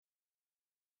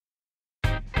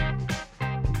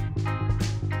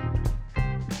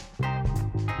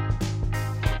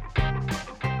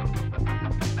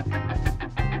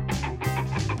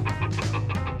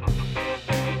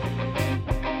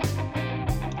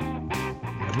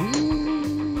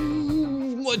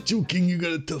what, Joe King? You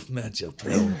got a tough matchup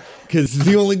now. Because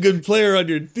the only good player on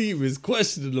your team is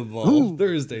questionable Ooh,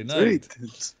 Thursday that's night. right.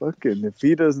 It's fucking, if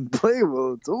he doesn't play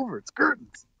well, it's over. It's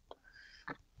curtains.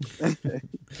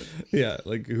 Yeah,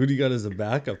 like who do you got as a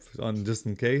backup on just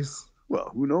in case?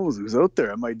 Well, who knows who's out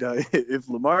there? I might die. If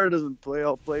Lamar doesn't play,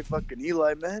 I'll play fucking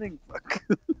Eli Manning. Fuck.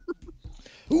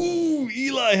 Ooh,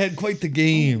 Eli had quite the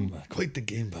game. Quite the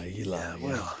game by Eli. Yeah,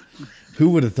 well, Who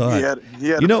would have thought? he had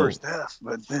You a know- first half,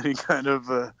 but then he kind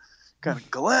of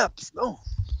collapsed. No,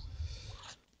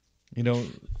 You know,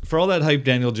 for all that hype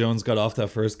Daniel Jones got off that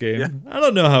first game, Yeah. I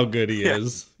don't know how good he Yeah.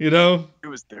 is. You know? it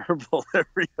was terrible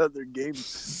every other game.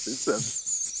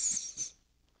 This,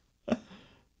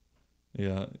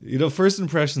 Yeah. You know, first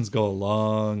impressions go a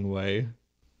long way.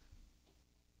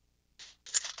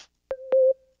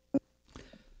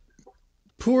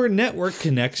 Poor network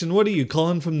connection. What are you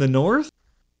calling from the north?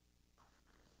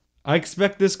 I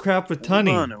expect this crap with Hold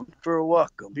Tunny. on, I went for a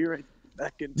walk. I'll be right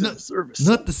back into No- the service.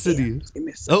 Not the city. Just give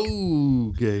me a second. Oh,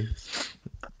 okay.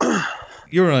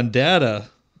 You're on data.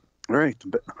 All right.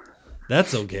 But,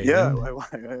 That's okay. yeah,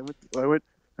 then.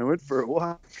 I went for a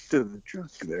walk to the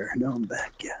truck there. Now I'm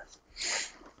back. Yeah.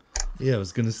 Yeah, I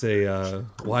was gonna say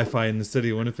Wi-Fi in the city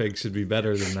of Winnipeg should be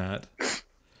better than that.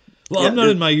 Well, Yeah, I'm not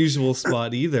there- in my usual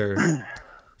spot either.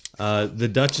 The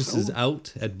Duchess is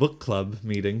out at book club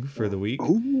meeting for the week,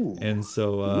 Ooh. and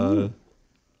so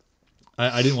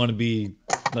I didn't want to be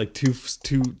like two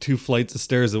flights of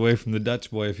stairs away from the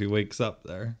Dutch boy if he wakes up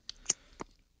there.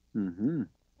 Mm-hmm.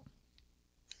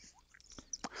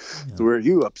 So where are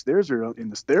you, upstairs or in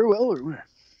the stairwell or where?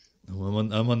 Well,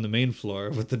 I'm on the main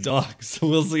floor with the dog, so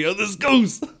we'll see how this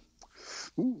goes.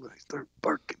 Ooh, I start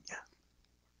barking.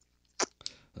 Yeah.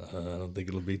 I don't think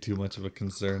it'll be too much of a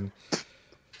concern.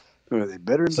 Are they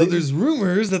better? So there's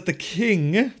rumors that the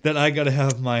king, that I gotta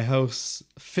have my house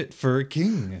fit for a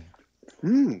king.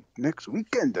 Next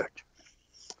weekend, Dutch.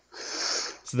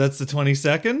 So that's the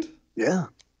 22nd? Yeah.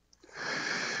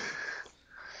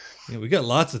 Yeah, we got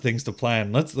lots of things to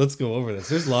plan. Let's go over this.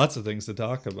 There's lots of things to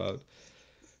talk about.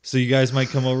 So you guys might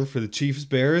come over for the Chiefs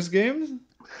Bears game?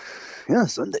 Yeah,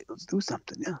 Sunday. Let's do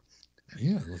something. Yeah.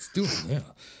 Yeah, let's do it. Yeah.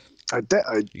 I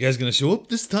You guys gonna show up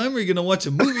this time, or are you gonna watch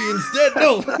a movie instead?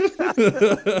 No.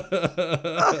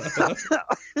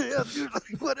 yeah, dude. Like,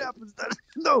 what happens then?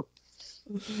 No.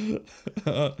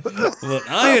 Well,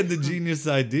 I had the genius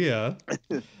idea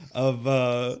of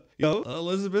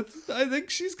Elizabeth. I think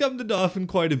she's come to Dauphin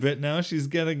quite a bit now. She's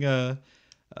getting a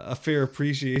fair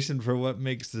appreciation for what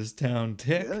makes this town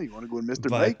tick. Yeah, you want to go in Mr.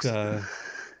 But, Mike's?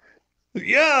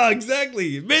 Yeah,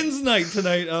 exactly. Men's night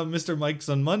tonight. Mr. Mike's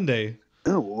on Monday.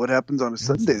 Oh, well, what happens on a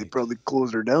Sunday? They probably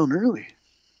close her down early.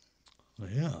 Well,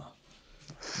 yeah.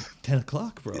 10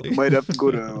 o'clock, bro. You might have to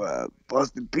go to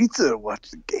Boston Pizza to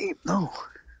watch the game. No.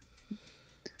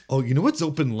 Oh, you know what's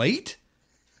open late?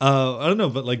 I don't know,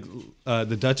 but like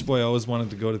the Dutch boy always wanted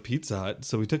to go to Pizza Hut,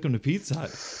 so we took him to Pizza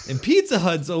Hut. And Pizza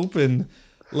Hut's open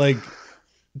like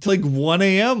it's like 1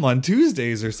 a.m. on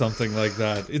Tuesdays or something like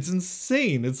that. It's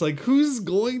insane. It's like, who's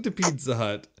going to Pizza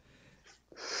Hut?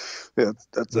 Yeah,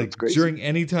 that's Like crazy. during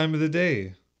any time of the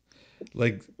day.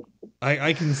 Like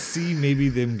I can see maybe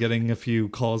them getting a few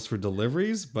calls for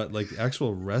deliveries, but like the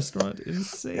actual restaurant,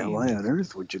 insane. Yeah, why on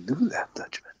earth would you do that,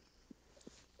 Dutchman?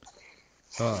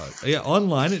 Yeah,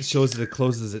 online it shows that it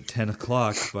closes at 10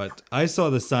 o'clock, but I saw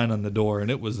the sign on the door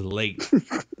and it was late.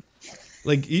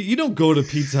 Like, you don't go to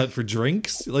Pizza Hut for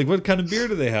drinks. Like, what kind of beer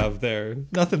do they have there?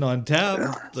 Nothing on tap.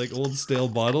 Yeah. Like old stale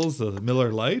bottles of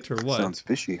Miller Lite or what? Sounds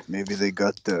fishy. Maybe they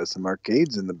got some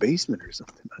arcades in the basement or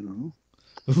something. I don't know.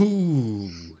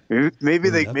 Ooh. Maybe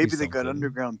Ooh, they that'd be got something.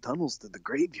 underground tunnels to the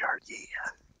graveyard. Yeah.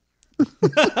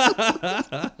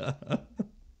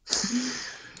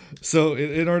 So,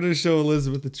 in order to show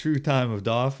Elizabeth the true time of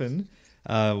Dauphin,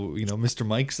 Mr.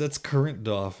 Mike's, that's current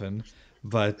Dauphin.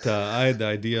 But I had the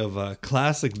idea of a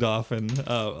classic Dauphin,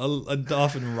 a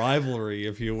Dauphin rivalry,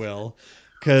 if you will.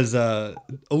 Because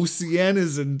OCN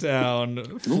is in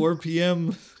town, 4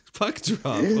 p.m. puck drop,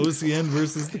 OCN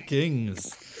versus the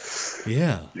Kings.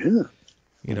 Yeah. Yeah.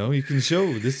 You know, you can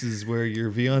show this is where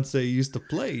your fiance used to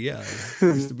play. Yeah.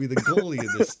 Used to be the goalie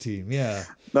of this team. Yeah.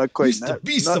 Not quite Used in that. to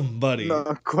be somebody.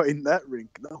 Not quite in that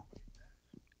rink, no.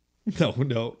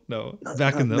 No.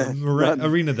 Back in the not-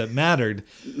 arena that mattered.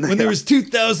 When there was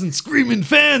 2,000 screaming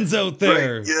fans out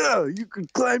there. Right, yeah, you can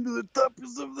climb to the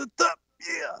tops of the top.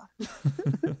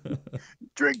 Yeah.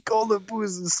 Drink all the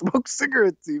booze and smoke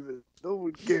cigarettes even. No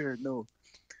one cared, no.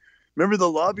 Remember the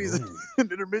lobbies in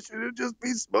intermission? It'd just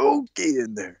be smoky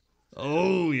in there.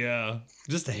 Oh yeah,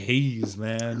 just a haze,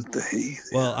 man. Just the haze.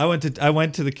 Well, I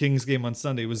went to the Kings game on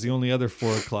Sunday. It was the only other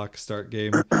 4 o'clock start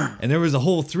game, and there was a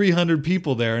whole 300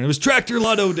 people there, and it was Tractor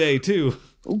Lotto Day too.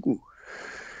 Ooh.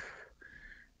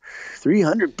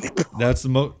 300 people. That's the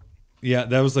most. Yeah,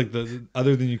 that was like the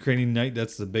other than Ukrainian night.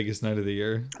 That's the biggest night of the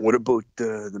year. What about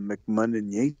the McMahon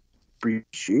and Yates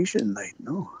appreciation night?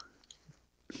 No.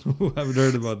 I haven't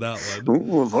heard about that one.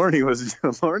 Well, Lorne was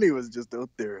just out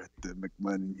there at the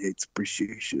McMahon and Yates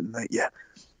appreciation night. Yeah.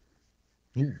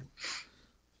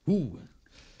 Ooh.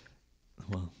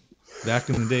 Well, back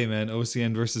in the day, man,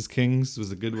 OCN versus Kings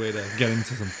was a good way to get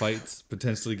into some fights,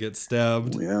 potentially get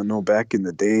stabbed. Yeah, no, back in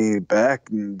the day,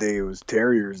 it was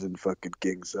Terriers and fucking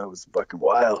Kings. That was fucking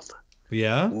wild.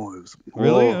 Yeah? Oh, it was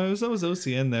Really? It was always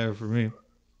OCN there for me.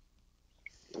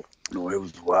 No, it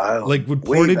was wild. Like, would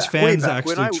Portage fans when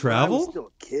actually I was travel? still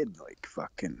a kid, like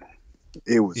fucking,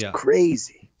 it was Yeah.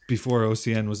 crazy. Before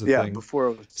OCN was a Yeah, thing. before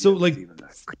it was. So, it was like, even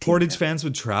a Portage team. fans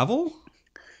would travel?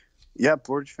 Yeah,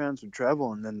 Portage fans would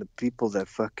travel, and then the people that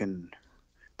fucking,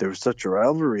 there was such a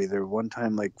rivalry. There one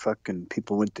time, like fucking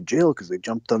people went to jail because they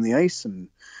jumped on the ice, and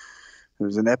it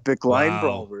was an epic line Wow.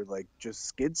 brawl where like just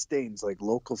skid stains, like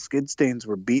local skid stains,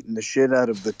 were beating the shit out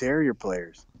of the Terrier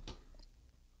players.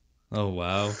 Oh,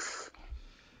 wow.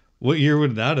 What year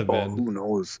would that have Oh, been? who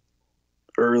knows?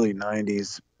 Early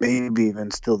 90s, maybe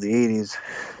even still the 80s.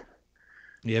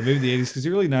 Yeah, maybe the 80s, because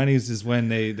the early 90s is when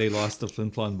they lost the Flin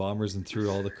Flon Bombers and threw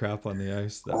all the crap on the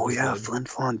ice. That Oh was yeah, good. Flin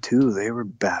Flon too. They were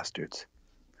bastards.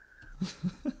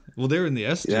 Well, they were in the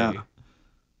SJ.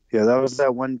 Yeah, that was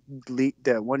that one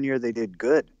year they did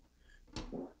good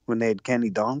when they had Kenny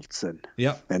Donaldson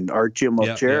Yep. and Archie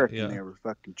Malcherek, yeah. and they were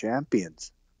fucking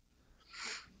champions.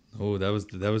 Oh, that was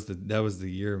the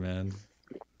year, man.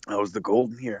 That was the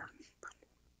golden year.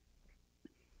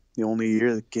 The only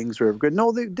year the Kings were ever good.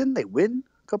 No, didn't they win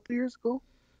a couple of years ago?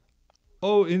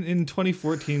 Oh, in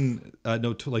 2014,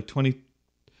 no, like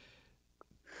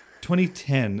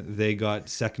 2010, they got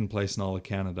second place in all of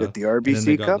Canada. At the And then RBC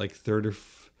they got Cup? like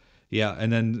yeah,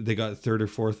 and then they got third or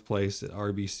fourth place at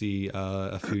RBC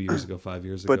a few years ago, 5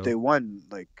 years ago. But they won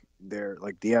like the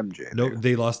MJ. No, there.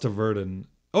 they lost to Verdun.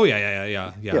 Oh yeah.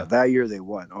 Yeah, that year they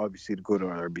won. Obviously, to go to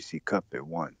our RBC Cup, they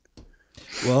won.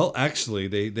 Well, actually,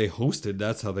 they hosted.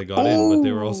 That's how they got in, but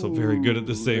they were also very good at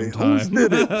the same they time.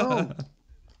 hosted it. Oh.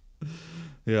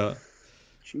 Yeah.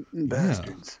 Cheating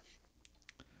bastards.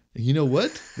 You know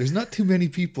what? There's not too many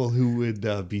people who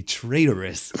would be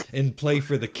traitorous and play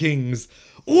for the Kings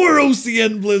or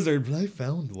OCN Blizzard, but I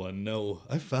found one. No,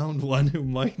 I found one who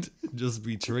might just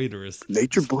be traitorous.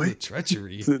 Nature Boy. The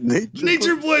treachery.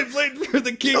 Nature Boy played for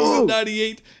the Kings No. in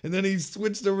 '98, and then he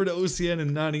switched over to OCN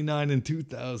in '99 and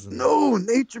 2000. No,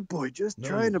 Nature Boy just No.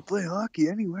 trying to play hockey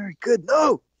anywhere he could.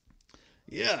 No.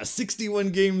 Yeah,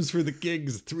 61 games for the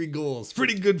Kings, 3 goals.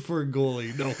 Pretty good for a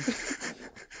goalie. No.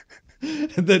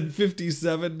 And then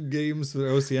 57 games for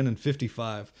OCN and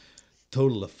 55.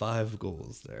 Total of 5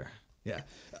 goals there. Yeah.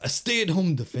 A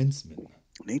stay-at-home defenseman.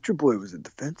 Nature Boy was a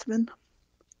defenseman?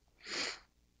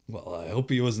 Well, I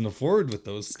hope he wasn't a forward with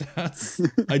those stats.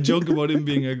 I joke about him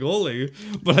being a goalie,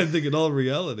 but I think in all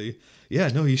reality, yeah,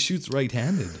 no, he shoots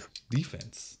right-handed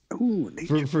defense. Ooh,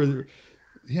 Nature Boy.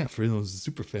 For those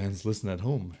super fans listening at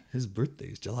home, his birthday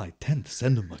is July 10th.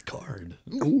 Send him a card.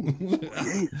 Ooh,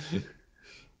 yeah.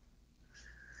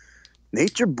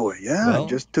 Nature Boy, yeah. Well-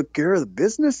 Just took care of the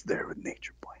business there with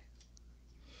Nature Boy.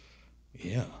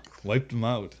 Yeah, wiped him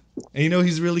out. And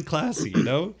he's really classy,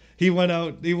 He went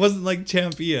out, he wasn't like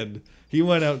champion. He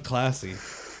went out classy.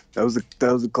 That was the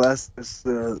classiest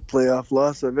playoff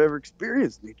loss I've ever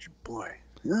experienced, Nature Boy.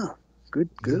 Yeah.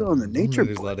 Good on the Nature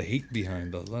There's a Boy. lot of hate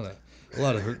behind, a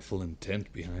lot of hurtful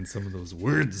intent behind some of those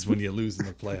words when you lose in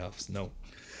the playoffs. No.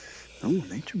 Oh,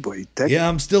 Nature Boy. Yeah,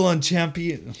 I'm still on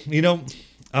champion.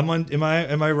 I'm on. Am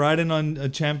I riding on a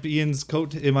champion's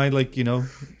coat? Am I like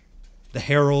the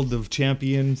herald of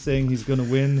champion saying he's gonna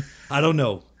win? I don't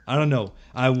know.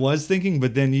 I was thinking,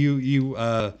 but then you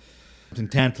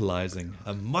tantalizing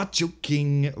a Macho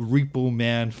King Repo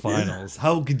Man finals.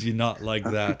 How could you not like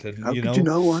that? And How could you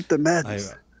not want the I,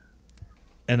 madness?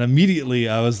 and immediately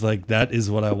I was like, that is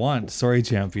what I want. Sorry,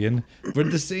 champion. But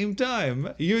at the same time,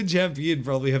 you and champion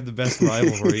probably have the best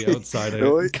rivalry outside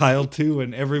No, of Kyle 2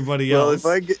 and everybody Well, else.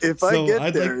 if I So get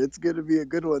I'd there, like- it's gonna be a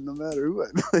good one no matter who I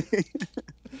play.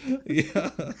 Yeah.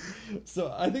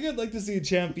 So I think I'd like to see a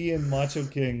champion Macho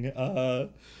King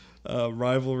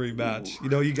rivalry match. You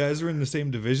know, you guys were in the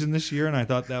same division this year, and I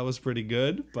thought that was pretty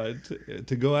good. But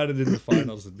to go at it in the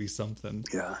finals would be something.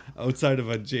 Yeah. Outside of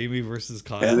a Jamie versus And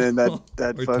Kyle then that or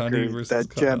Tunney fucker, versus that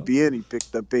Kyle. champion, he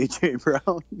picked up AJ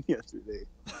Brown yesterday.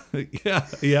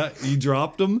 Yeah, you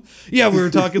dropped him. Yeah, we were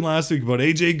talking last week about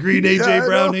AJ Green, AJ Yeah, I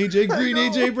Brown, know, AJ I Green,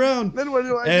 know. AJ Brown. Then what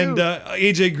do I And do?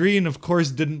 AJ Green, of course,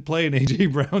 didn't play, and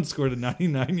AJ Brown scored a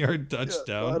 99-yard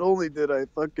touchdown. Not only did I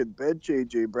fucking bench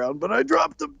AJ Brown, but I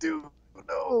dropped him too.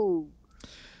 No.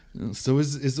 So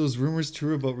is those rumors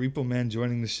true about Repo Man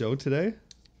joining the show today?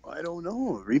 I don't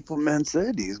know. Repo Man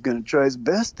said he's going to try his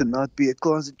best to not be a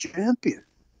closet champion.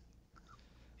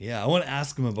 Yeah, I want to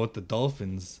ask him about the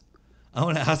Dolphins. I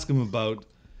want to ask him about,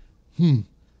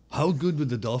 how good would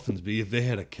the Dolphins be if they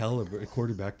had a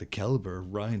quarterback the caliber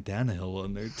of Ryan Tannehill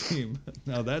on their team?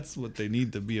 Now that's what they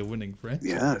need to be a winning franchise.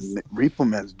 Yeah, Repo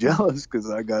Man's jealous because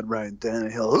I got Ryan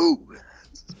Tannehill. Ooh,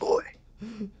 this is boy.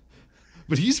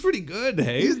 But he's pretty good,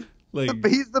 hey? He's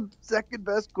the second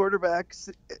best quarterback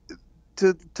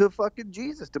to fucking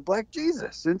Jesus, to Black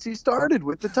Jesus, since he started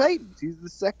with the Titans. He's the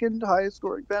second highest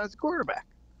scoring fantasy quarterback.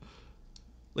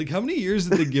 Like, how many years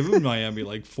did they give him in Miami?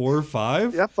 Like 4 or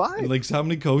 5? Yeah, 5. And like, how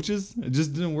many coaches? It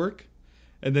just didn't work.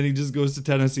 And then he just goes to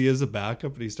Tennessee as a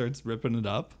backup and he starts ripping it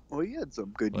up. Well, he had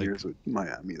some good years with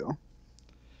Miami, though.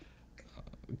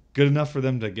 Good enough for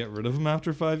them to get rid of him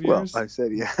after 5 years? Well, I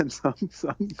said he had some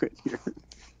good years.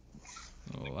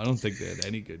 Oh, I don't think they had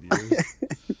any good years.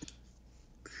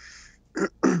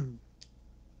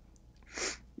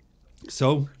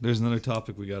 So, there's another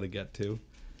topic we got to get to.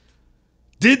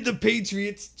 Did the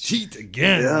Patriots cheat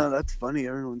again? Yeah, that's funny.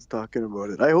 Everyone's talking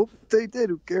about it. I hope they did.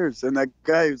 Who cares? And that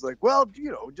guy who's like, well,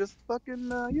 just fucking,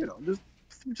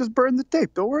 just burn the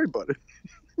tape. Don't worry about it.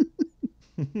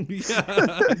 Yeah,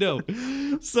 I know.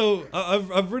 So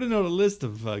I've written out a list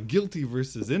of guilty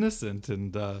versus innocent,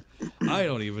 and I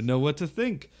don't even know what to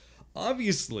think.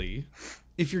 Obviously,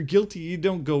 if you're guilty, you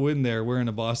don't go in there wearing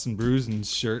a Boston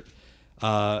Bruins shirt,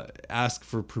 ask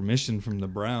for permission from the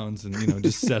Browns, and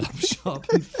just set up shop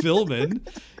and film it.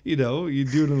 You do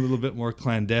it in a little bit more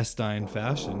clandestine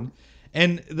fashion.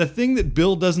 And the thing that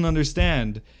Bill doesn't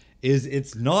understand is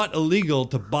it's not illegal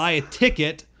to buy a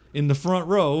ticket in the front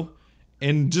row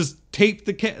and just tape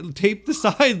the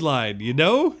sideline,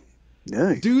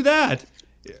 Yeah. Do that.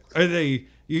 Are they?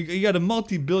 You got a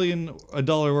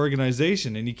multi-billion-dollar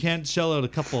organization, and you can't shell out a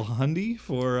couple hundy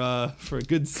for a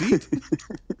good seat.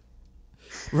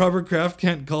 Robert Kraft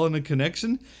can't call in a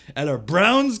connection at a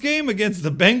Browns game against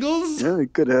the Bengals. Yeah, he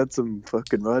could have had some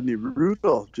fucking Rodney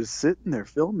Rudolph just sitting there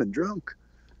filming drunk.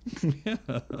 Yeah.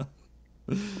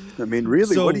 I mean,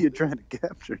 really, what are you trying to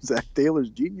capture? Zach Taylor's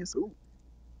genius? Ooh.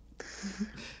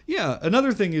 Yeah,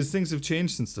 another thing is things have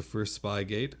changed since the first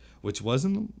Spygate, which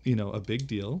wasn't, a big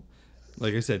deal.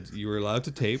 Like I said, you were allowed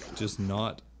to tape, just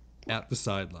not at the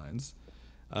sidelines.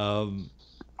 And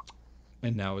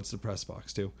now it's the press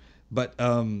box too. But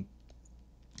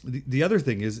the other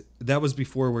thing is that was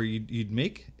before where you'd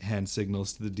make hand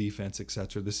signals to the defense,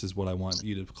 etc. This is what I want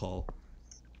you to call.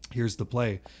 Here's the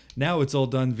play. Now it's all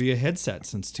done via headset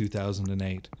since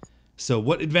 2008. So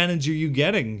what advantage are you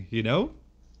getting,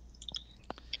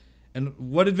 And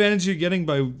what advantage are you getting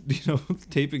by,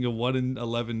 taping a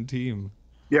 1-11 team?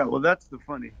 Yeah, well, that's the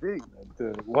funny thing.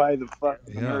 Why the fuck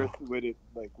on earth would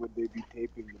they be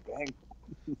taping the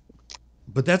Bengals?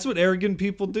 But that's what arrogant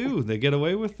people do. They get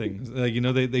away with things.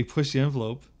 They push the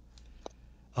envelope.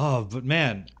 Oh, but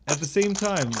man, at the same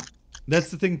time,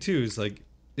 that's the thing too. Is like,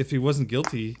 if he wasn't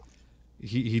guilty,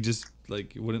 he just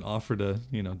wouldn't offer to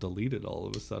delete it all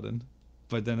of a sudden.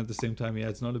 But then at the same time, yeah,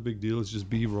 it's not a big deal. It's just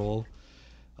B-roll.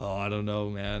 Oh, I don't know,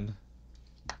 man.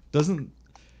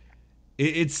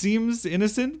 It seems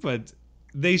innocent, but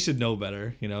they should know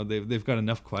better. They've got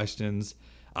enough questions.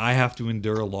 I have to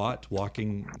endure a lot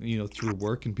walking, through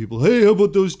work, and people, hey, how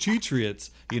about those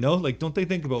Cheatriots? Don't they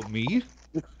think about me,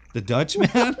 the Dutch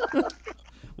man?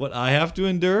 What I have to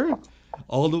endure?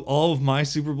 All of my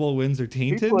Super Bowl wins are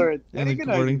tainted. People are and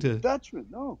according to Dutchman,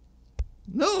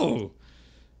 no,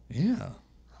 yeah.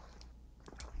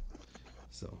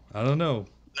 So I don't know,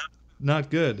 not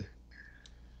good.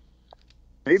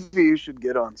 Maybe you should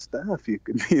get on staff. You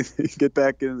could get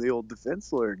back into the old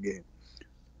defense lawyer game.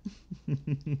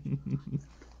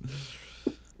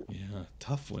 Yeah,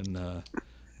 tough when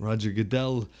Roger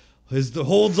Goodell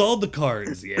holds all the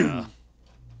cards. Yeah,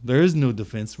 there is no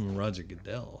defense from Roger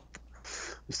Goodell.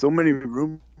 There's so many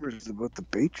rumors about the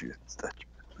Patriots.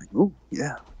 Ooh,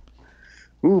 yeah.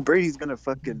 Ooh, Brady's gonna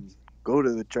fucking go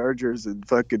to the Chargers, and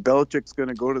fucking Belichick's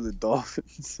gonna go to the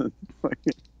Dolphins,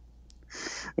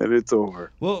 and it's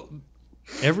over. Well,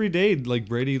 every day, like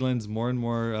Brady lends more and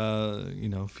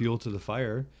more, fuel to the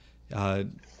fire. Uh,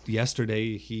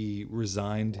 Yesterday, he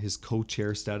resigned his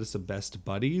co-chair status of Best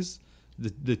Buddies,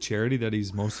 the charity that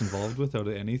he's most involved with out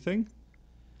of anything.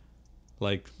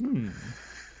 Like,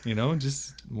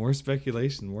 just more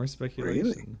speculation, more Really?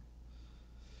 speculation.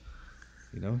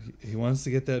 He wants to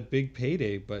get that big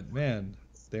payday, but man,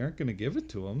 they aren't going to give it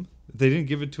to him. They didn't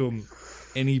give it to him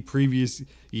any previous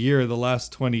year, the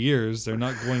last 20 years. They're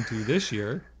not going to this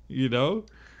year.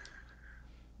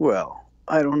 Well,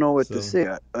 I don't know what to So,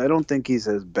 say. I don't think he's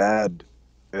as bad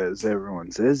as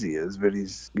everyone says he is, but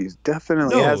he's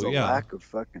definitely has no, a yeah. lack of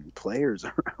fucking players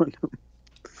around him.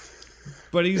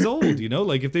 But he's old,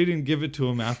 like if they didn't give it to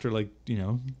him after one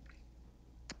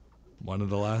of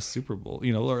the last Super Bowl,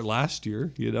 or last year,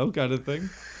 kind of thing.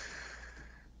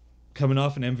 Coming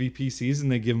off an MVP season,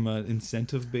 they give him an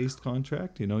incentive-based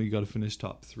contract. You got to finish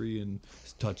top 3 in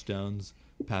touchdowns,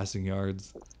 passing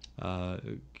yards,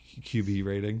 QB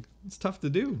rating. It's tough to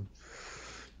do.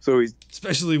 So he's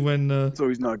especially when. So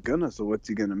he's not gonna. So what's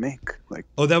he gonna make? Like.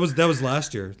 Oh, that was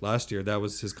last year. Last year, that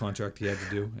was his contract he had to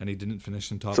do, and he didn't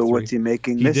finish in top 3. So what's he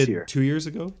making he this did year? 2 years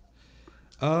ago.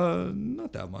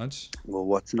 Not that much. Well,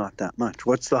 what's not that much?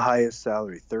 What's the highest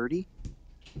salary? 30?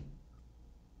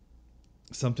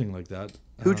 Something like that.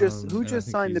 Who just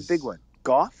signed the big one?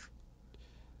 Goff?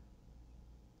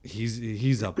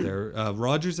 He's up there.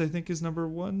 Rodgers, I think, is number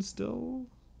 1 still.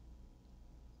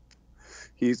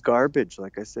 He's garbage,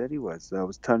 like I said he was. That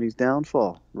was Tunney's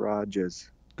downfall. Rodgers.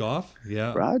 Goff?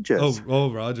 Yeah. Rodgers.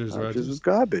 Oh, Rodgers. Rodgers was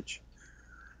garbage.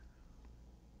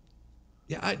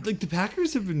 Yeah, the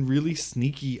Packers have been really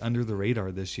sneaky under the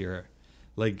radar this year.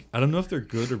 Like, I don't know if they're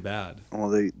good or bad.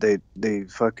 Well, they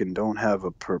fucking don't have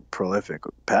a prolific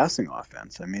passing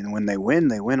offense. I mean, when they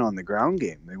win on the ground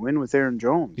game. They win with Aaron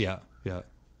Jones. Yeah.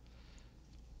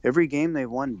 Every game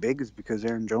they've won big is because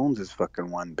Aaron Jones has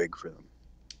fucking won big for them.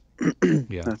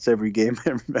 Yeah. That's every game,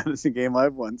 every fantasy game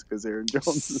I've won because Aaron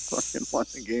Jones has fucking won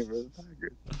the game for the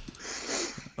Packers.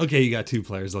 Okay, you got 2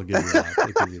 players. I'll give you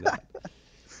that.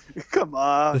 Come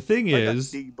on. The thing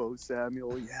is, Deebo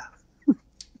Samuel, yeah.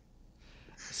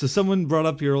 So someone brought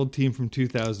up your old team from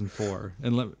 2004,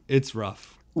 and it's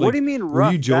rough. What do you mean rough?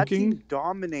 Were you joking? That team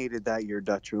dominated that year,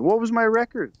 Dutchman. What was my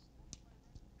record?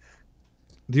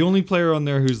 The only player on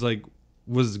there who's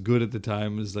was good at the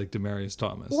time was Demaryius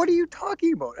Thomas. What are you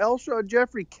talking about? Elshon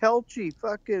Jeffrey, Kelce,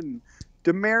 fucking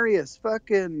Demaryius,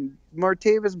 fucking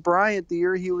Martavis Bryant the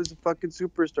year he was a fucking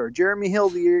superstar. Jeremy Hill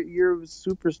the year he was a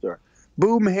superstar.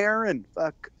 Boom Herron,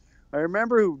 fuck. I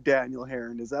remember who Daniel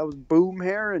Herron is. That was Boom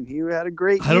Herron. He had a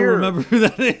great year. I don't remember who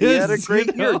that is. He had a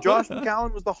great year. Josh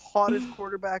McCown was the hottest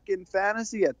quarterback in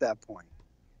fantasy at that point.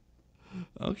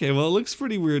 Okay, well, it looks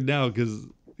pretty weird now because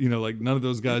none of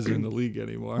those guys are in the league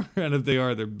anymore, and if they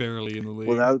are, they're barely in the league.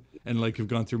 Well, have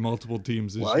gone through multiple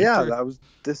teams this year. Well, yeah,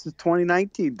 this is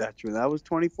 2019, Dutchman. That was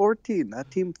 2014. That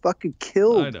team fucking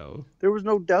killed. I know. There was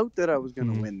no doubt that I was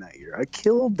going to win that year. I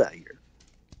killed that year.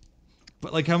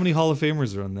 But how many Hall of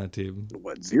Famers are on that team?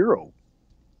 What, 0?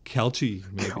 Kelce,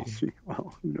 maybe. Kelce,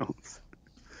 well, who knows?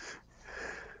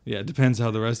 Yeah, it depends how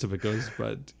the rest of it goes,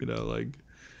 but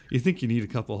you think you need a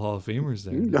couple Hall of Famers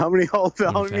there. How many Hall of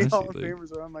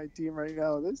Famers are on my team right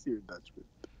now this year, Dutchman?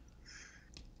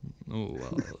 Oh,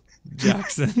 well,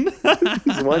 Jackson.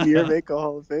 Does 1 year make a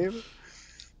Hall of Famer?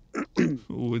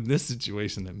 Ooh, in this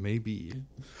situation, it may be.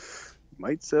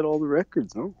 Might set all the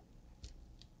records, no?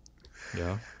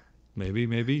 Yeah,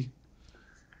 maybe.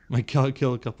 Might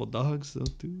kill a couple dogs, though,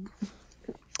 too.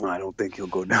 I don't think he'll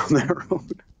go down that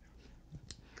road.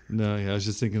 No, yeah, I was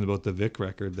just thinking about the Vic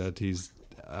record that he's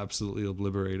absolutely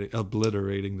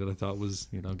obliterating that I thought was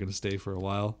going to stay for a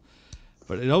while.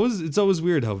 But it's always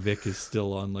weird how Vic is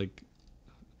still on like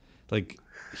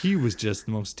he was just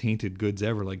the most tainted goods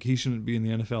ever. He shouldn't be in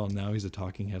the NFL, and now he's a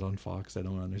talking head on Fox. I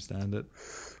don't understand it.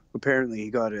 Apparently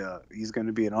he's going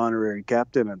to be an honorary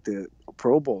captain at the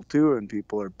Pro Bowl too, and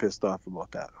people are pissed off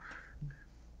about that.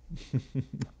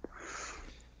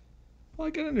 Well,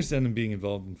 I can understand him being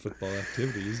involved in football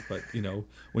activities, but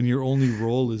when your only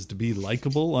role is to be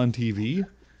likable on TV,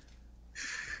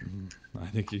 I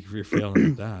think you're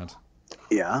failing at that.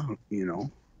 Yeah,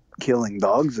 killing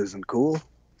dogs isn't cool.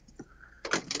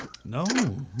 No.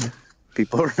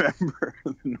 People remember.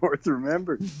 The North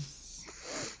remembered.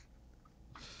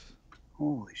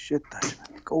 Holy shit, that's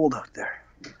cold out there.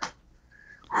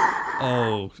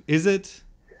 Oh, is it?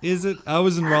 I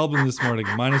was in Robin this morning,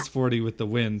 -40 with the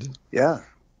wind. Yeah,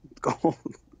 it's cold.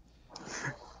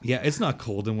 Yeah, it's not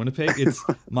cold in Winnipeg. It's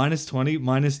 -20,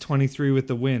 -23 with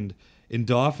the wind. In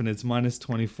Dauphin, it's minus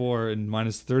 24 and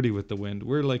minus 30 with the wind.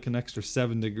 We're like an extra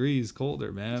 7 degrees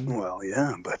colder, man. Well,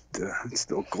 yeah, but it's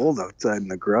still cold outside in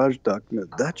the garage talking to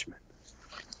the Dutchman.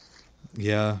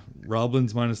 Yeah,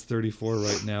 Roblin's minus 34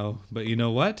 right now. But you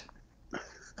know what?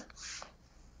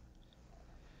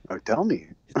 Oh, tell me.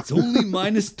 It's only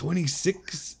minus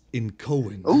 26 in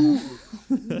Cohen. Oh,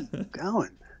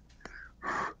 Cowan.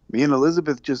 Me and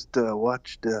Elizabeth just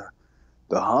watched The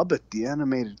Hobbit, the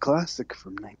animated classic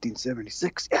from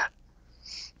 1976. Yeah.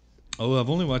 Oh, I've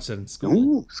only watched that in school.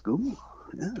 Ooh, school.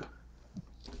 Yeah.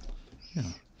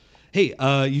 Hey,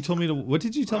 you told me to. What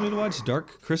did you tell me to watch?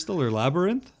 Dark Crystal or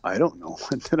Labyrinth? I don't know.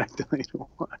 What did I tell you to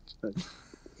watch?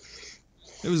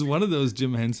 It was one of those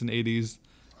Jim Henson 80s,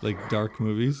 like, dark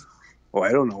movies. Oh,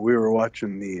 I don't know. We were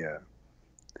watching the.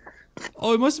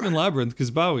 Oh, it must have been Labyrinth because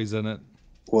Bowie's in it.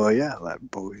 Well, yeah,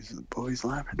 Bowie's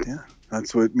Labyrinth. Yeah,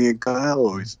 that's what me and Kyle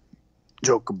always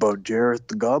joke about. Jareth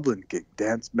the Goblin King,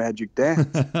 dance magic dance.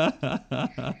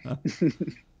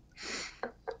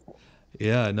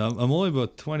 Yeah, no, I'm only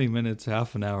about 20 minutes,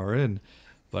 half an hour in,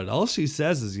 but all she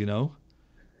says is, I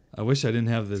wish I didn't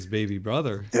have this baby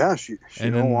brother. Yeah, she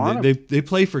And don't want then him. they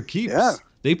play for keeps. Yeah.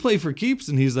 They play for keeps,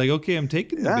 and he's like, okay, I'm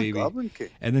taking the baby. Goblin King.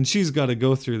 And then she's got to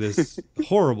go through this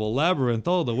horrible labyrinth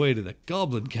all the way to the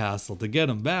Goblin Castle to get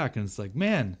him back. And it's like,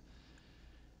 man,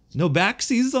 no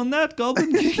backsies on that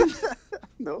Goblin King?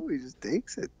 No, he just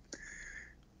takes it.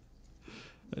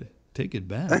 Take it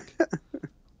back.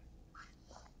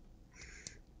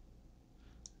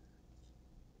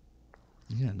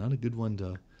 Yeah, not a good one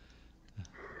to...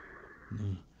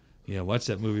 Yeah, watch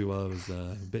that movie while I was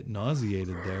a bit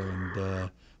nauseated there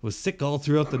and was sick all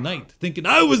throughout the night, thinking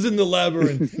I was in the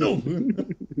labyrinth. No!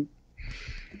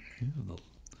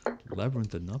 The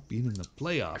labyrinth of not being in the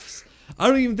playoffs. I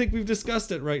don't even think we've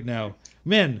discussed it right now.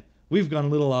 Man, we've gone a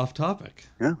little off topic.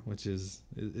 Yeah. Which is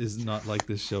not like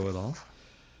this show at all.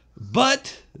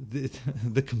 But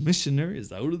the commissioner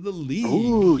is out of the league.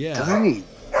 Ooh, yeah. Tunney.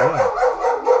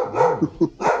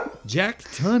 Jack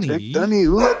Tunney,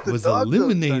 who let the was dogs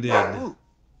eliminated. outside?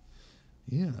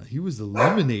 Yeah, he was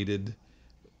eliminated.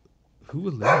 Who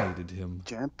eliminated him?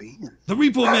 Champion. The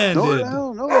Repo Man No, did.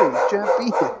 no,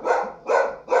 champion.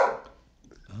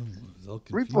 I was all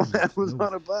Repo confused. Man was No.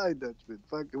 on a bye, Dutchman.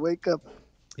 Fucking wake up.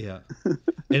 Yeah. And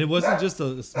it wasn't just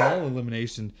a small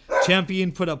elimination.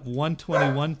 Champion put up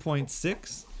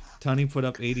 121.6. Tunney put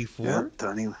up 84. Yeah,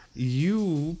 Tunney.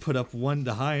 You put up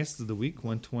the highest of the week,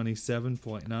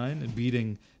 127.9,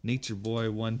 beating Nature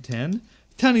Boy 110.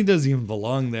 Tunney doesn't even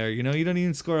belong there. You don't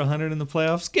even score 100 in the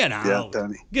playoffs. Get out. Yeah,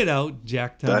 Tunney. Get out,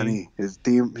 Jack Tunney. Tunney. His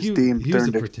team He was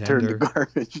turned a to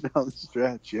garbage down the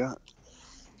stretch. Yeah.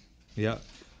 Yeah.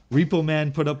 Repo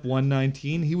Man put up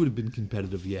 119. He would have been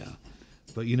competitive, yeah.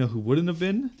 But you know who wouldn't have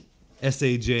been?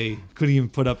 SAJ. Couldn't even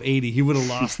put up 80. He would have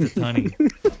lost to Tunney.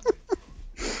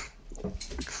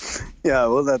 Yeah,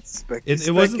 well, that's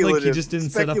It wasn't like he just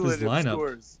didn't set up his lineup.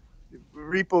 Scores.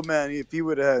 Repo Man, if he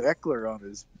would have had Eckler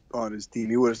on his team,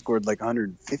 he would have scored like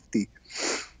 150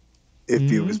 if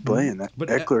he was playing. But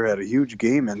Eckler had a huge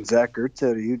game, and Zach Ertz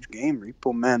had a huge game.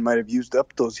 Repo Man might have used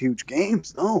up those huge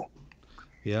games. No.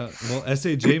 Yeah, well,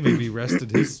 SAJ maybe rested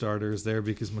his starters there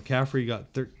because McCaffrey got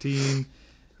 13.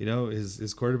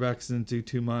 His quarterbacks didn't do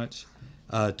too much.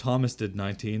 Thomas did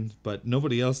 19, but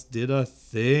nobody else did a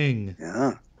thing.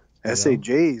 Yeah.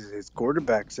 SAJ's, his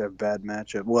quarterbacks have bad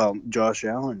matchup. Well, Josh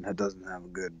Allen doesn't have a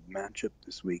good matchup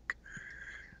this week.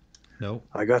 No.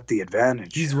 I got the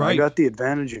advantage. He's right. I got the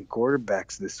advantage in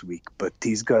quarterbacks this week, but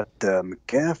he's got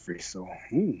McCaffrey, so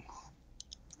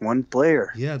one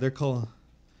player. Yeah, they're calling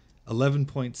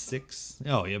 11.6.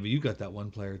 Oh, yeah, but you got that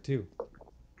one player too.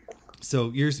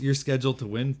 So you're scheduled to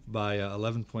win by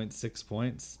 11.6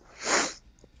 points.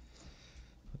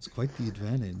 It's quite the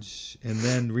advantage. And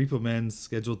then Repo Man's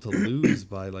scheduled to lose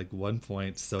by like 1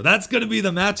 point. So that's going to be the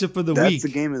matchup of the week. That's the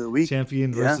game of the week.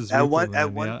 Champion versus Repo Man.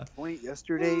 At one point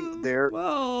yesterday, they're...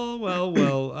 Well,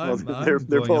 I'm they're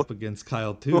going both... up against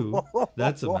Kyle too.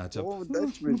 That's a matchup. Oh,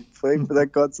 Dutchman, playing for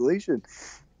that consolation.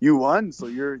 You won, so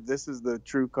this is the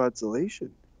true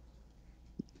consolation.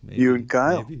 Maybe, you and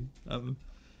Kyle. Maybe. I'm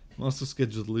also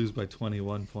scheduled to lose by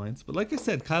 21 points. But like I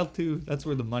said, Kyle too, that's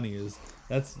where the money is.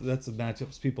 That's the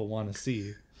matchups people want to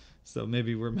see. So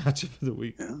maybe we're matchup of the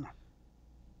week.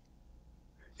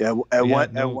 Yeah.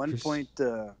 At one point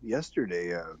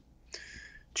yesterday,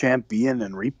 Champion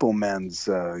and Repo Man's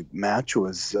match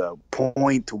was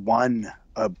 0.1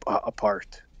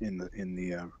 apart in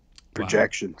the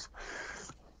projections.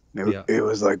 Wow. It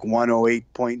was like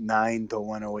 108.9 to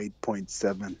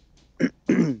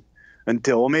 108.7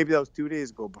 until maybe that was 2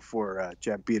 days ago before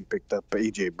Champion picked up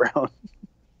AJ Brown.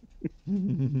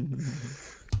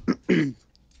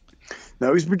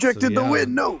 Now he's projected So, to yeah.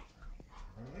 win. No.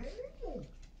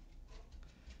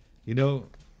 You know,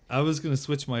 I was gonna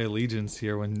switch my allegiance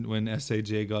here when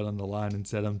Saj got on the line and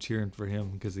said I'm cheering for him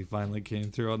because he finally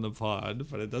came through on the pod,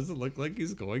 but it doesn't look like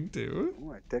he's going to.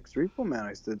 Oh, I text Repo Man.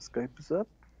 I said Skype us up.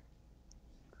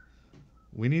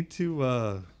 We need to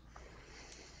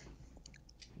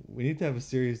have a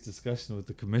serious discussion with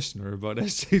the commissioner about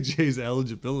SJJ's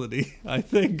eligibility. I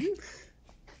think.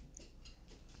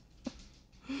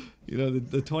 You know,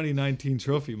 the 2019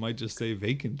 trophy might just say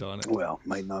vacant on it. Well,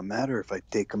 might not matter if I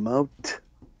take him out.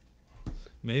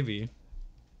 Maybe.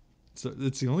 So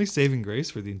it's the only saving grace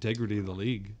for the integrity of the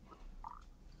league.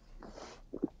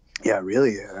 Yeah,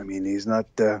 really. I mean, he's not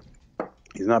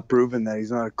proven that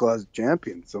he's not a closet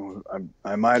champion. So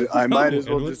I might as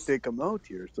well just take him out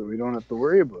here, so we don't have to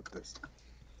worry about this.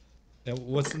 And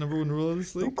what's the number one rule of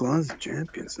this league? No closet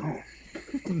champions. No.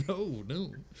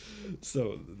 No.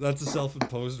 So that's a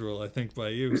self-imposed rule, I think, by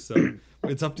you. So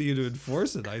it's up to you to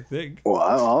enforce it, I think. Well,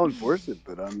 I'll enforce it,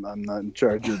 but I'm not in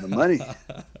charge of the money.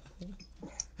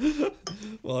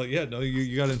 Well, yeah, no,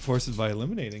 you got to enforce it by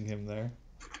eliminating him there.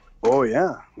 Oh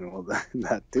yeah, well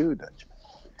that too, Dutch.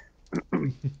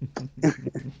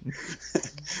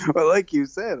 Well, like you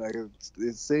said, it's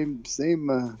the same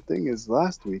thing as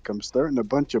last week. I'm starting a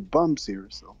bunch of bumps here,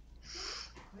 so.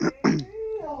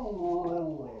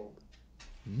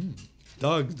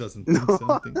 Dog doesn't think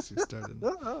so. Thinks you're starting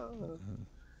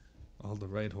all the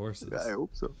right horses. Yeah, I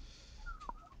hope so.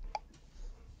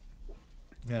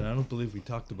 Man, I don't believe we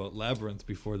talked about Labyrinth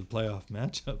before the playoff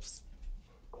matchups.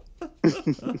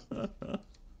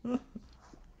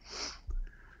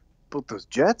 But those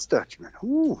Jets, Dutchman.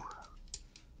 Ooh.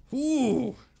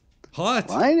 Ooh. Hot.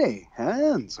 Line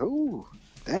hands. Ooh.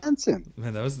 Dancing.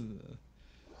 Man, that was...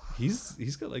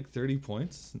 He's got like 30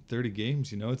 points, 30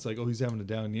 games, you know? It's like, oh, he's having a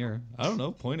down year. I don't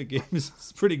know. Point a game is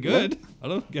pretty good. I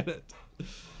don't get it.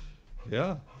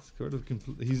 Yeah. Sort of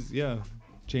he's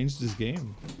changed his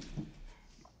game.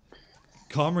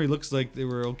 Comrie looks like they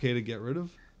were okay to get rid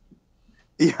of.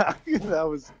 Yeah, that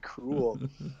was cruel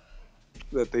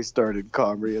that they started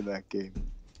Comrie in that game.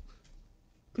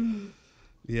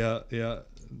 Yeah.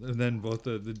 And then both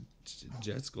the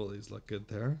Jets goalies look good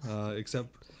there, except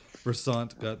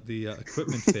Brissant got the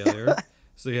equipment failure,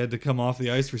 so he had to come off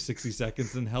the ice for 60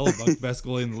 seconds. And Hellebuck, best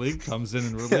goalie in the league, comes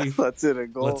in relief. Yeah, lets a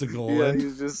goal Yeah, in. He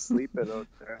was just sleeping out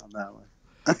there on that one.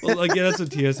 Well, like, yeah, that's what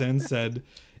TSN said.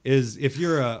 Is if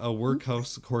you're a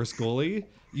workhorse goalie,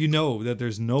 you know that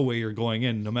there's no way you're going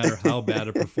in, no matter how bad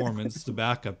a performance the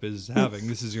backup is having.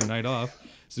 This is your night off,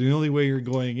 so the only way you're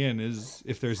going in is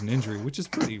if there's an injury, which is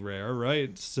pretty rare,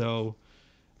 right? So,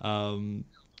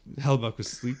 Hellebuck was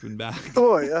sleeping back.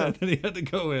 Oh yeah, and then he had to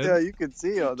go in. Yeah, you could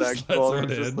see on that goal. It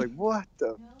was just like, what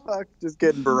the fuck? Just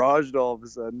getting barraged all of a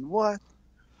sudden. What?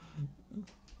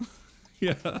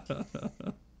 Yeah.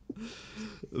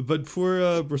 But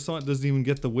poor Brissant doesn't even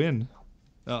get the win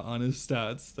on his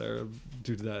stats there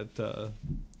due to that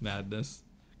madness,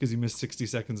 because he missed 60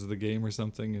 seconds of the game or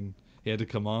something and he had to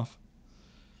come off.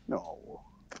 No.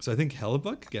 So I think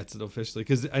Hellebuck gets it officially,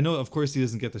 because I know, of course, he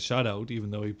doesn't get the shutout, even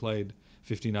though he played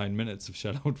 59 minutes of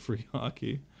shutout-free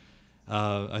hockey.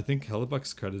 I think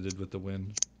Hellebuck's credited with the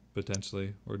win,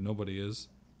 potentially, or nobody is.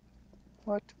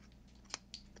 What?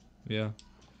 Yeah.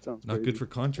 Sounds Not crazy. good for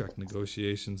contract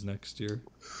negotiations next year.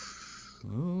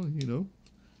 Oh, you know,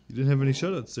 you didn't have any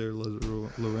shutouts there,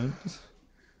 Laurent.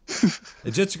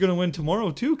 The Jets are going to win tomorrow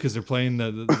too, because they're playing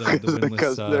the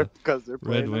winless because they're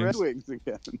playing the Red Wings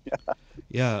again. Yeah.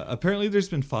 Yeah. Apparently, there's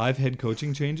been 5 head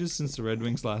coaching changes since the Red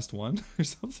Wings last won, or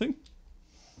something.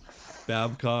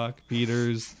 Babcock,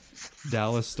 Peters,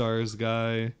 Dallas Stars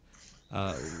guy.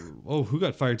 Who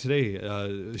got fired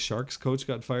today? Sharks coach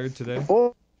got fired today.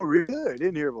 Oh, really? I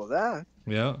didn't hear about that.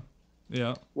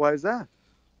 Yeah. Why is that?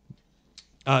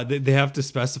 They have to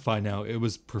specify now it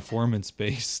was performance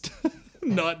based,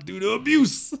 not due to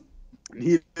abuse.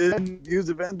 He didn't use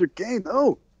Evander Kane.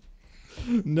 No.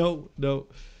 No.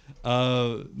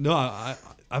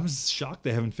 I'm shocked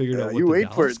they haven't figured out what you the wait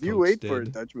Dallas for it. You coach wait did. for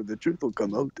it, Dutchman. The truth will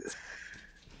come out.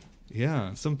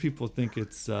 Yeah, some people think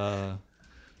it's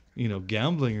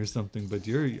gambling or something, but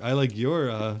I like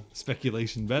your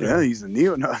speculation better. Yeah, he's a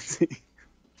neo-Nazi.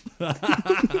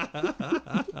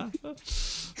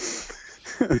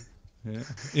 Yeah.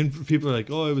 People are like,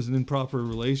 oh, it was an improper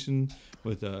relation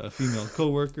with a female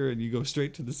coworker, and you go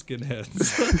straight to the skinheads.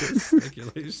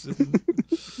 Speculation.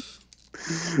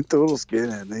 Total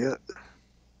skinhead. Yeah.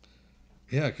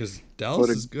 Yeah, because Dallas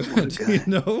is good, you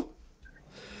know?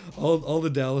 All the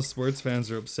Dallas sports fans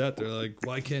are upset. They're like,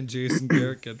 why can't Jason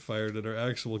Garrett get fired and our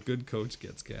actual good coach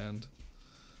gets canned?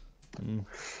 Mm.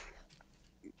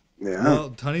 Yeah. Well,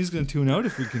 Tony's going to tune out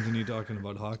if we continue talking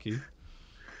about hockey.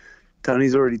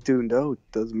 Tony's already tuned out.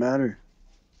 Doesn't matter.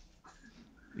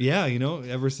 Yeah,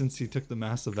 ever since he took the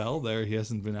massive L there, he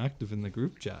hasn't been active in the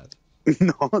group chat.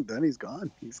 No, then he's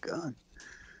gone. He's gone.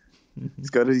 He's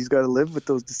got to live with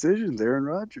those decisions. Aaron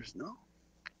Rodgers, no.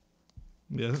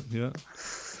 Yeah.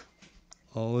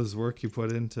 All his work he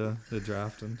put into the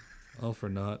drafting, all for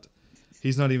naught.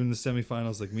 He's not even in the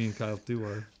semifinals like me and Kyle too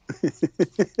are.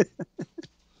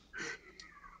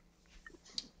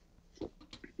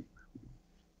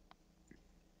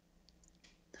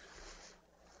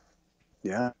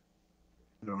 Yeah.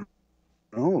 I don't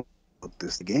know about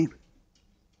this game.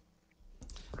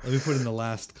 Let me put in the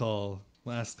last call.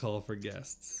 Last call for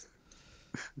guests.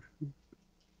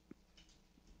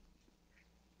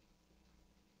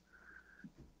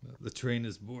 The train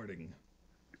is boarding.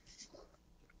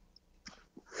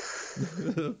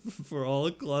 For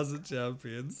all closet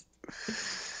champions.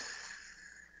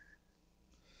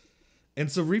 And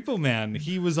so Repo Man,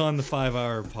 he was on the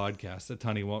 5-hour podcast that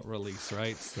Tony won't release,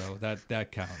 right? So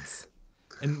that counts.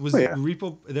 And was yeah.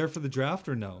 Repo there for the draft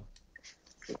or no?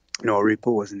 No,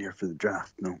 Repo wasn't here for the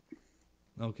draft. No.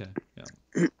 Okay, yeah.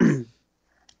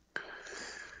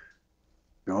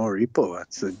 No, Repo.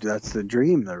 That's the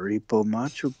dream. The Repo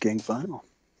Macho King final.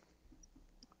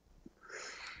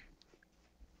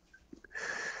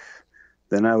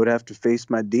 Then I would have to face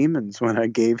my demons when I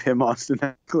gave him Austin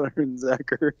Eckler and Zach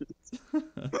Ertz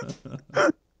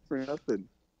for nothing.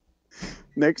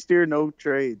 Next year, no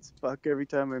trades. Fuck, every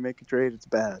time I make a trade, it's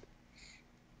bad.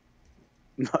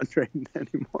 I'm not trading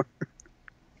anymore.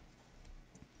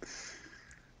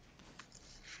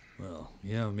 Well,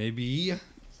 yeah, maybe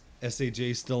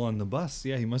SAJ's still on the bus.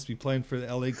 Yeah, he must be playing for the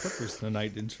LA Clippers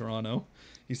tonight in Toronto.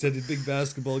 He said a big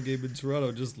basketball game in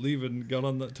Toronto, just leaving,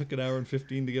 took an hour and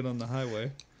 15 to get on the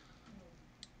highway.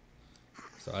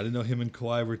 So I didn't know him and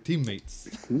Kawhi were teammates.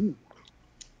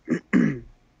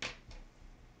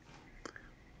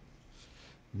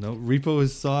 No, Repo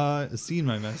has seen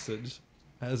my message.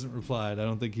 Hasn't replied. I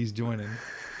don't think he's joining.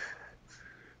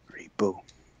 Repo.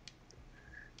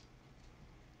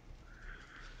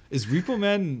 Is Repo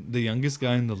Man the youngest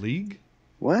guy in the league?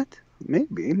 What?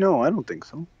 Maybe. No, I don't think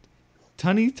so.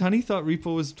 Tunny thought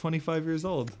Repo was 25 years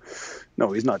old.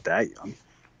 No, he's not that young.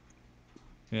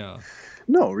 Yeah.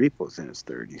 No, Repo's in his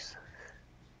 30s.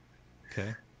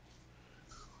 Okay.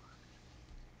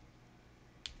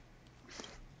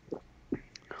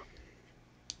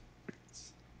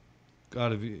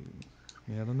 Gotta be.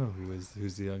 Yeah, I don't know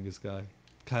who's the youngest guy.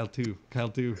 Kyle too.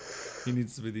 He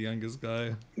needs to be the youngest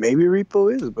guy. Maybe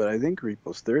Repo is, but I think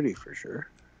Repo's 30 for sure.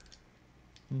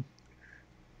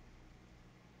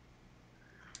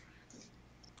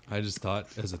 I just thought,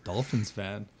 as a Dolphins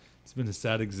fan, it's been a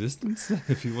sad existence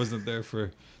if he wasn't there for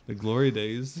the glory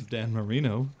days of Dan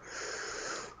Marino.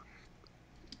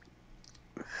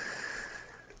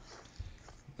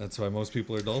 That's why most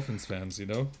people are Dolphins fans,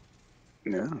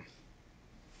 Yeah.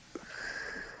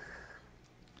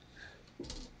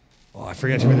 Oh, I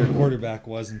forget who their quarterback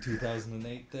was in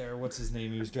 2008 there. What's his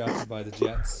name? He was drafted by the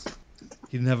Jets.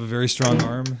 He didn't have a very strong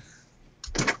arm.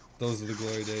 Those are the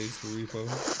glory days for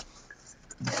Repo.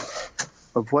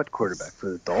 Of what quarterback?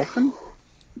 For the Dolphins?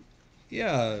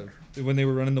 Yeah, when they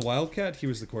were running the Wildcat, he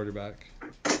was the quarterback.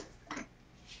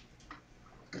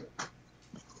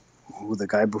 Oh, the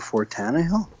guy before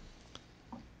Tannehill?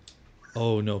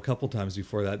 Oh, no, a couple times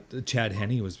before that. Chad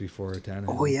Henne was before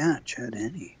Tannehill. Oh, yeah, Chad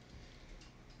Henne.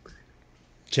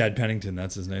 Chad Pennington,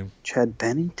 that's his name. Chad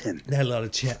Pennington. They had a lot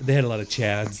of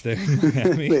Chads there in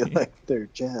Miami. They like their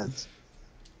Chads.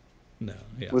 No,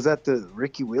 yeah. Was that the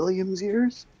Ricky Williams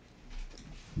years?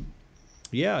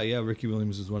 Yeah, Ricky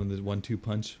Williams was one of the 1-2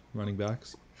 punch running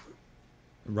backs.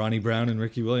 Ronnie Brown and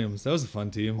Ricky Williams. That was a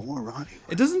fun team. Oh, Ronnie.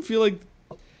 It doesn't feel like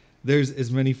there's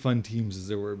as many fun teams as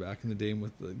there were back in the day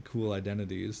with the cool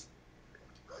identities.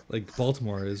 Like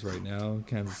Baltimore is right now,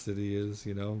 Kansas City is,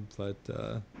 but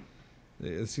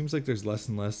it seems like there's less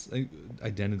and less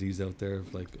identities out there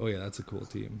of like, oh yeah, that's a cool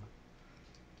team.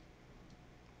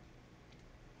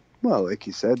 Well, like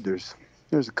you said, there's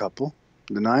a couple.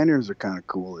 The Niners are kind of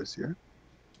cool this year.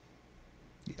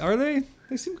 Are they?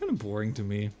 They seem kind of boring to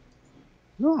me.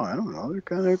 No, I don't know. They're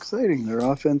kind of exciting. Their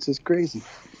offense is crazy.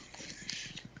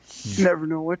 You never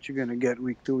know what you're going to get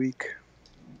week to week.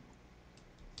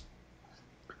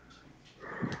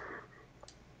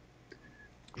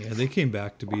 Yeah, they came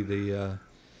back to be the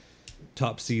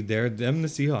top seed there. Them, the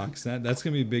Seahawks. That's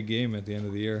going to be a big game at the end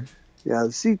of the year. Yeah,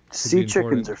 the sea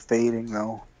chickens are fading,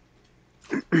 though.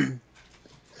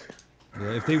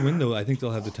 Yeah, if they win though, I think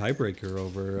they'll have the tiebreaker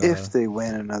over. If they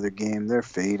win another game, they're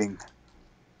fading.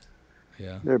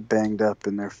 Yeah. They're banged up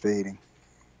and they're fading.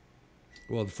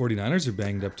 Well, the 49ers are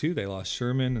banged up too. They lost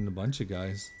Sherman and a bunch of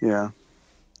guys. Yeah.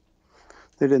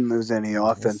 They didn't lose any We'll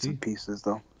offensive see. pieces,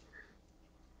 though.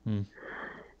 Hmm.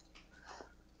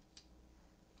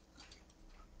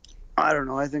 I don't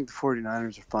know. I think the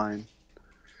 49ers are fine.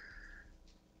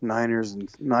 Niners and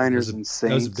That was Saints.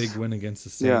 that was a big win against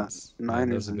the Saints. Yeah, That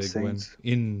Niners was a and big win Saints.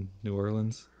 in New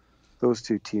Orleans. Those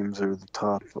two teams are the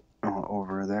top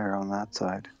over there on that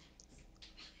side.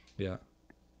 Yeah.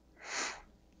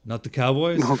 Not the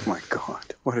Cowboys? Oh my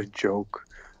God, what a joke.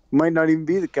 Might not even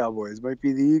be the Cowboys. Might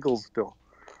be the Eagles still.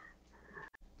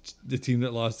 The team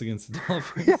that lost against the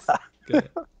Dolphins? Yeah. Okay.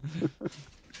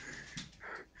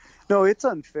 No, it's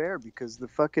unfair because the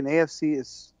fucking AFC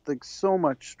is like so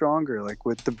much stronger. Like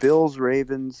with the Bills,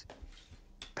 Ravens,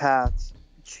 Pats,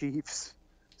 Chiefs,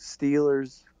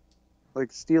 Steelers. Like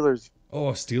Steelers.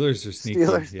 Oh, Steelers are sneaky.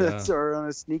 Steelers Yeah. are on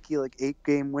a sneaky like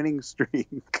 8-game winning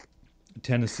streak.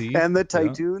 Tennessee. And the Yeah.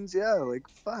 Titans, yeah, like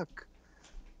fuck.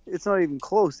 It's not even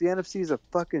close. The NFC is a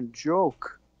fucking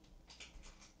joke.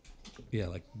 Yeah,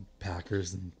 like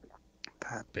Packers and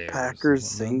Bears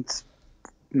Packers, and whatnot. Saints,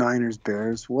 Niners,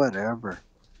 Bears, whatever.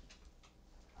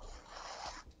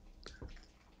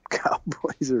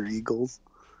 Cowboys or Eagles.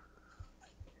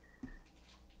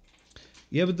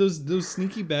 Yeah, but those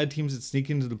sneaky bad teams that sneak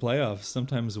into the playoffs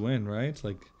sometimes win, right?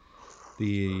 Like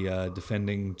the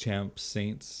defending champs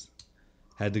Saints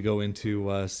had to go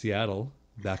into Seattle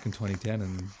back in 2010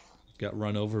 and got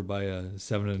run over by a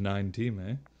 7-9 team,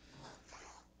 eh?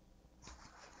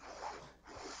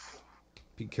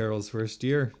 Pete Carroll's first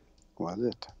year. Was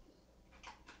it?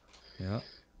 Yeah.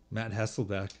 Matt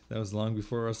Hasselbeck. That was long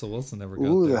before Russell Wilson ever got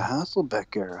Ooh, there. the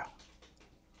Hasselbeck era.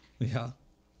 Yeah.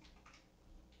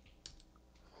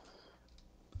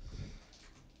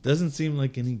 Doesn't seem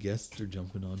like any guests are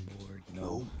jumping on board.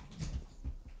 No.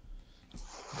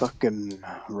 Fucking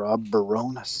Rob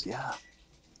Baronis, yeah.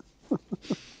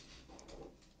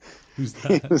 Who's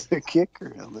He that? was a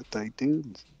kicker on the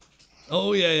Titans.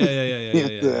 Oh yeah.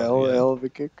 He's a hell of a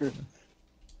kicker.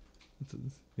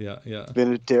 Yeah.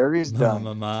 Vinatieri's done.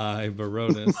 Mama my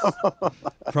Baronis.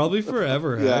 Probably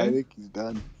forever, Yeah, hey? I think he's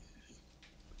done.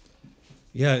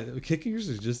 Yeah, kickers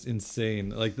are just insane.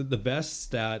 Like the best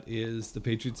stat is the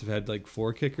Patriots have had like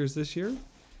 4 kickers this year,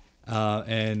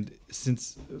 and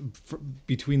since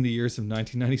between the years of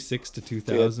 1996 to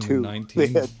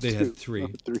 2019, they had 3.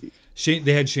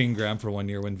 They had Shane Graham for 1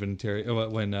 year when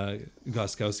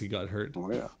Gostkowski got hurt.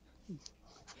 Oh yeah.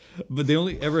 But they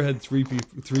only ever had 3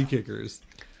 kickers,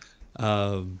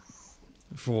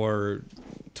 for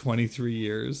 23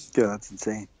 years. Yeah, that's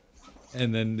insane.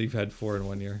 And then they've had 4 in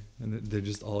 1 year, and they're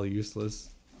just all useless.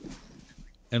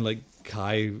 And like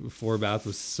Kai Forbath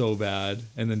was so bad,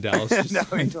 and then Dallas just Now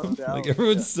signed he's on him. Dallas, Like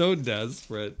everyone's yeah. so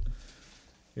desperate.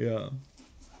 Yeah.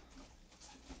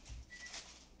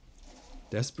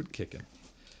 Desperate kicking.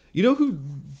 You know who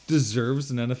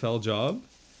deserves an NFL job?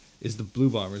 Is the Blue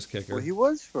Bombers kicker. Well, he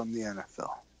was from the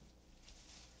NFL.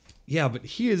 Yeah, but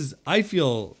he is. I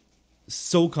feel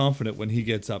so confident when he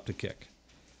gets up to kick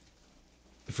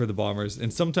for the Bombers,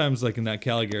 and sometimes like in that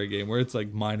Calgary game where it's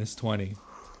like minus 20,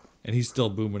 and he's still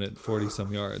booming it 40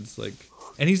 some yards. Like,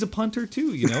 and he's a punter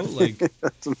too. You know, like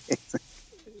That's amazing.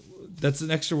 that's an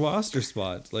extra roster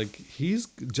spot. Like he's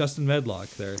Justin Medlock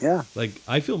there. Yeah. Like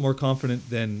I feel more confident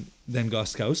than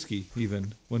Gostkowski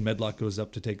even when Medlock goes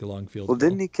up to take a long field Well, goal.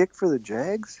 didn't he kick for the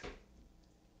Jags?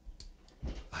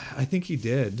 I think he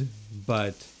did,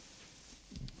 but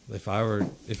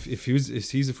if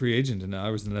he's a free agent and I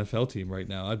was an NFL team right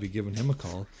now, I'd be giving him a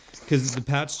call because the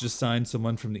Pats just signed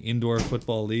someone from the Indoor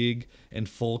Football League, and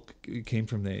Folk came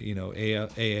from the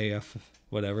AAF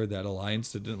whatever, that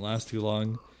alliance that didn't last too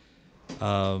long.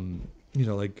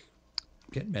 Like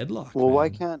get Medlock. Well, man. why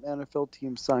can't NFL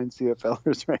teams sign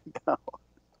CFLers right now?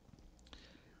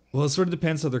 Well, it sort of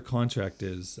depends how their contract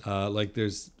is. Like there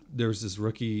was this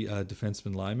rookie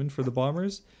defenseman lineman for the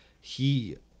Bombers.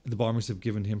 The Bombers have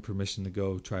given him permission to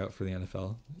go try out for the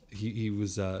NFL. He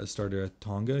was a starter at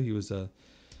Tonga. He was a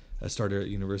starter at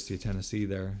University of Tennessee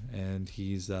there, and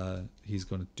he's going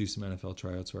to do some NFL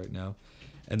tryouts right now.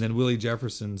 And then Willie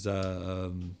Jefferson's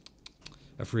a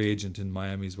free agent in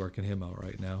Miami. He's working him out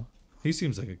right now. He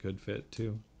seems like a good fit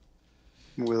too.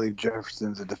 Willie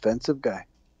Jefferson's a defensive guy.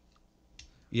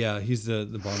 Yeah, he's the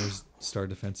Bombers' star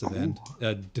defensive end,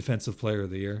 defensive player of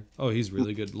the year. Oh, he's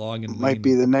really good, long and Might lean,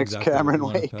 be the next exactly what Cameron you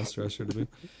want a Wake. pass rusher to be.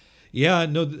 Yeah,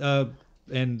 no,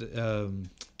 and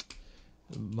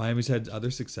Miami's had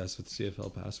other success with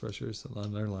CFL pass rushers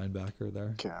on their linebacker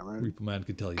there. Cameron Repo Man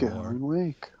could tell you more.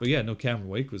 Wake. But yeah, no, Cameron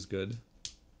Wake was good.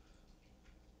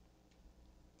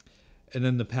 And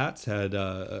then the Pats had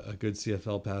a good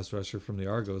CFL pass rusher from the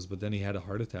Argos, but then he had a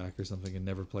heart attack or something and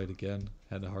never played again.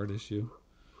 Had a heart issue.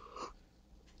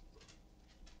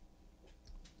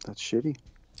 That's shitty.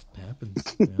 It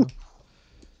happens. Yeah.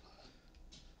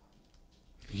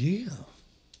 Yeah.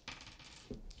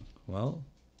 Well,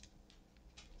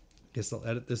 guess I'll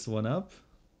edit this one up.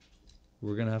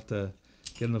 We're gonna have to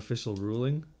get an official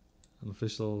ruling, an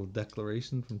official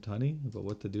declaration from Tunney about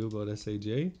what to do about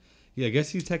SAJ. Yeah, I guess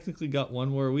he technically got one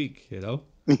more week, you know?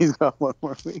 He's got one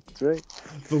more week, that's right.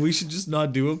 But we should just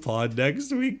not do a pod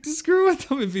next week to screw with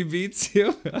him if he beats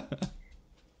you.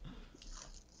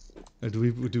 Or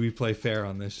do we play fair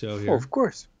on this show here? Oh, of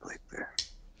course, play fair.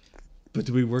 But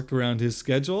do we work around his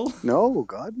schedule? No,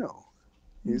 God, no.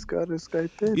 He's got his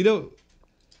Skype in. You know,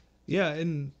 yeah,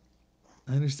 and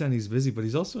I understand he's busy, but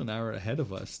he's also an hour ahead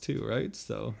of us too, right?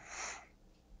 So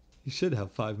he should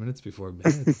have 5 minutes before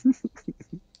bed.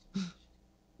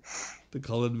 To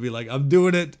call in and be like, I'm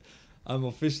doing it. I'm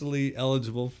officially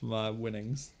eligible for my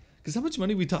winnings. Because how much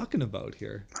money are we talking about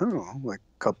here? I don't know, like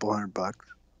a couple $100.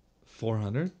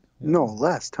 400? Yeah. No,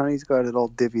 less. Tony's got it all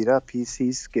divvied up. He's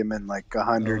skimming like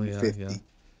 150. yeah.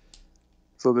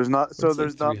 So there's not It's like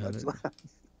not much 300. left.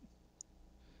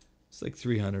 It's like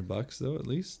 $300 though, at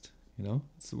least. You know,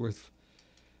 it's worth.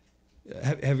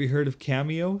 Have you heard of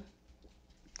Cameo?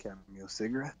 Cameo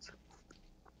cigarettes.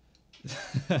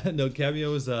 No,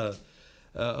 Cameo is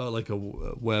like a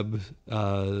web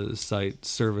site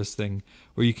service thing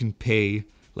where you can pay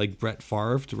like Brett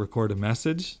Favre to record a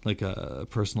message, like a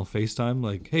personal FaceTime,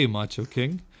 like, "Hey, Macho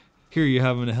King, here you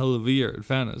having a hell of a year at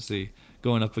fantasy,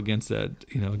 going up against that,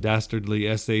 dastardly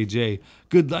SAJ.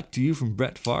 Good luck to you from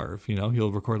Brett Favre."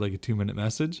 He'll record like a 2-minute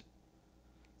message.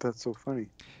 That's so funny.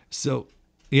 So,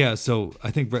 yeah, so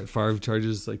I think Brett Favre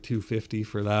charges like $250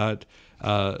 for that.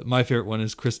 My favorite one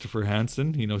is Christopher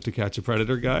Hansen, To Catch a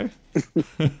Predator guy.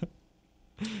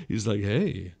 He's like,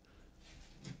 hey,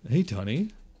 Tony,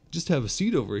 just have a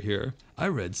seat over here. I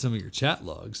read some of your chat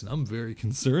logs, and I'm very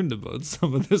concerned about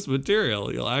some of this material.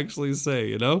 He'll actually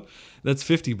say, that's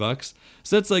 $50.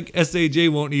 So that's like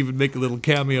SAJ won't even make a little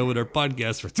cameo in our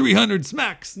podcast for 300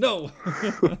 smacks. No.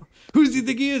 Who does he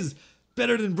think he is?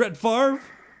 Better than Brett Favre?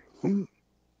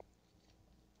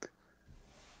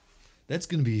 That's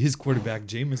going to be his quarterback,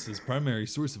 Jameis's primary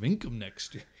source of income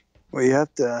next year. Well, you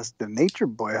have to ask the Nature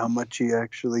Boy how much he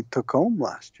actually took home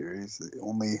last year. He's the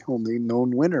only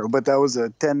known winner, but that was a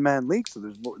 10-man league, so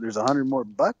there's 100 more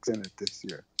bucks in it this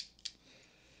year.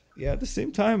 Yeah, at the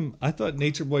same time, I thought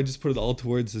Nature Boy just put it all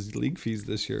towards his league fees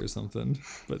this year or something.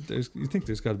 But you think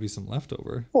there's got to be some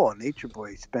leftover. Well, Nature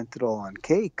Boy spent it all on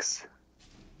cakes.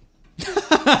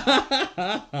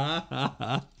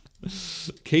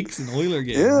 Cakes and Oiler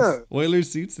games. Yeah. Oiler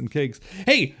seats and cakes.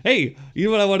 Hey, you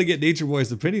know what I want to get Nature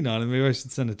Boy's opinion on, and maybe I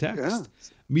should send a text. Yeah.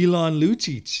 Milan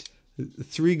Lucic,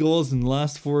 3 goals in the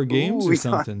last 4 games or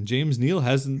something. James Neal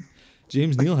hasn't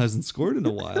scored in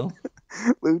a while.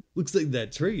 Looks like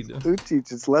that trade. Lucic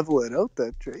just leveling out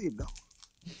that trade,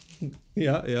 though.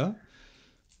 Yeah.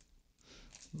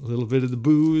 A little bit of the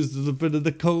booze, a little bit of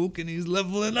the coke, and he's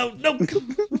leveling out. No.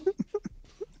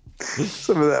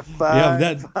 Some of that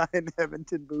fine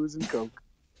Edmonton booze and coke.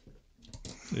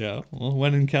 Yeah, well,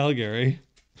 when in Calgary.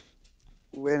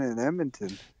 When in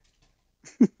Edmonton.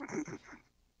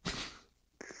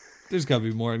 There's got to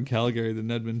be more in Calgary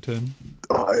than Edmonton.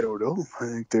 Oh, I don't know. I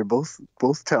think they're both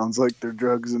towns like their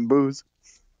drugs and booze.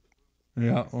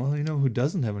 Yeah, well, who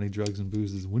doesn't have any drugs and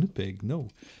booze is Winnipeg. No.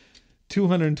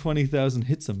 220,000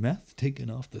 hits of meth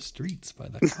taken off the streets by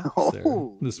the cops there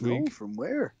this week. No, from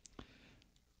where?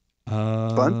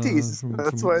 Bunty's.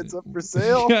 That's why it's up for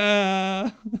sale.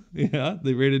 Yeah,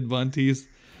 they raided Bunty's.